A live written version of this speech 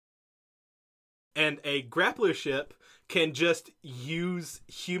and a grappler ship can just use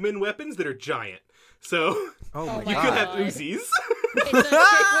human weapons that are giant. So you could have Uzis. It's a chick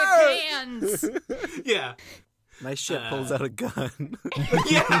with hands. Yeah. My ship pulls out a gun.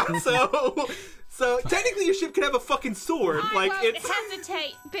 Yeah, so technically your ship could have a fucking sword. I like won't it's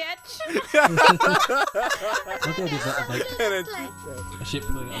hesitate, bitch. What they do is like a ship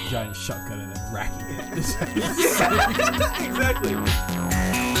pulling out a giant shotgun and then racking it. exactly.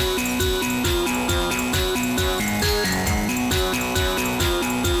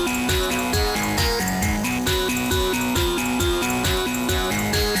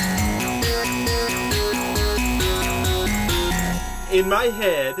 In my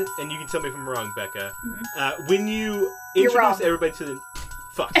head, and you can tell me if I'm wrong, Becca, when you introduce everybody to the...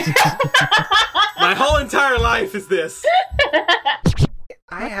 Fuck. My whole entire life is this.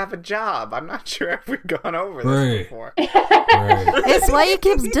 I have a job. I'm not sure if we've gone over this before. It's why he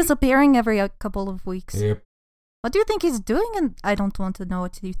keeps disappearing every couple of weeks. Yep. What do you think he's doing? And I don't want to know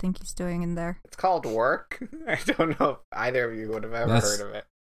what you think he's doing in there. It's called work. I don't know if either of you would have ever heard of it.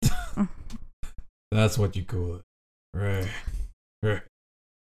 That's what you call it. Right.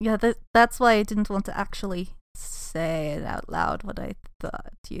 Yeah, that's why I didn't want to actually say it out loud what I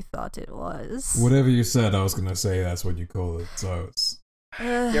thought you thought it was. Whatever you said, I was going to say that's what you call it. So it's...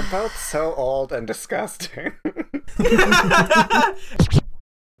 You're both so old and disgusting. I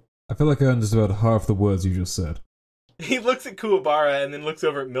feel like I understood about half the words you just said. He looks at Kuwabara and then looks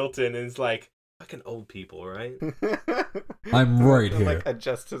over at Milton and is like, fucking old people, right? I'm right here. Like,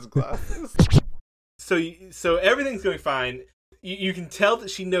 adjust his glasses. So everything's going fine. You can tell that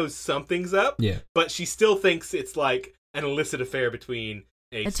she knows something's up, but she still thinks it's like an illicit affair between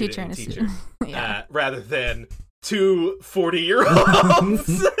a teacher and a teacher, student. rather than two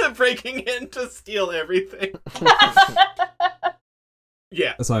 40-year-olds breaking in to steal everything.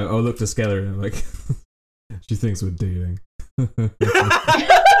 Yeah. That's why I looked to Skeller and I'm like, she thinks we're dating.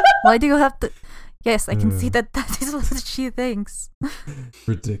 Why do you have to... Yes, I can see that is what she thinks.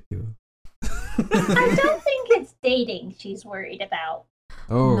 Ridiculous. I don't think it's dating she's worried about.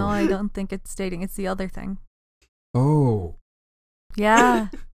 Oh. No, I don't think it's dating. It's the other thing. Oh. Yeah.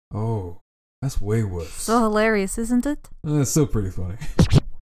 Oh. That's way worse. So hilarious, isn't it? It's still pretty funny.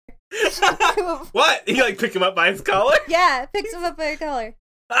 What? He like picked him up by his collar? Yeah, picks him up by a collar.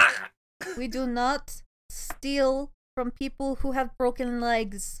 We do not steal from people who have broken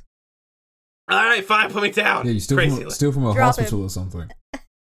legs. Alright, fine, put me down. Yeah, you steal from a Drop hospital him. or something.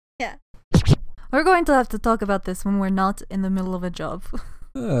 Yeah. We're going to have to talk about this when we're not in the middle of a job.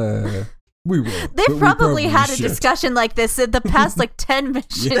 We will. They've probably had a discussion like this in the past 10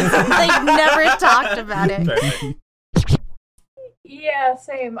 missions. And they've never talked about it. Yeah,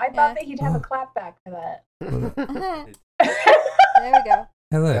 same. I thought that he'd have a clap back for that. There we go.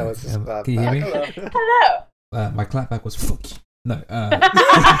 Hello. That was just can you hear me? Hello. My clapback was fuck you. No.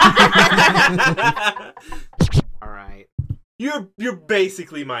 Alright. You're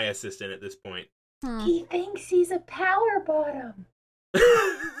basically my assistant at this point. He thinks he's a power bottom.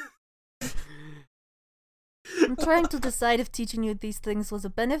 I'm trying to decide if teaching you these things was a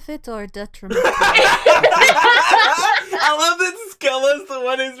benefit or a detriment. I love that Skella's the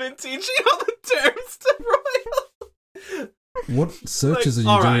one who's been teaching all the terms to Royal. What searches are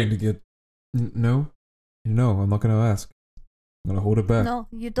you doing to get... No, I'm not going to ask. I'm going to hold it back. No,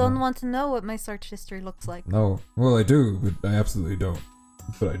 you don't want to know what my search history looks like. No. Well, I do, but I absolutely don't.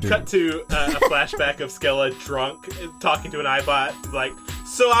 But I do. Cut to a flashback of Skella drunk, talking to an iBot, like,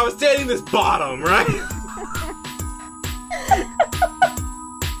 so I was dating this bottom, right?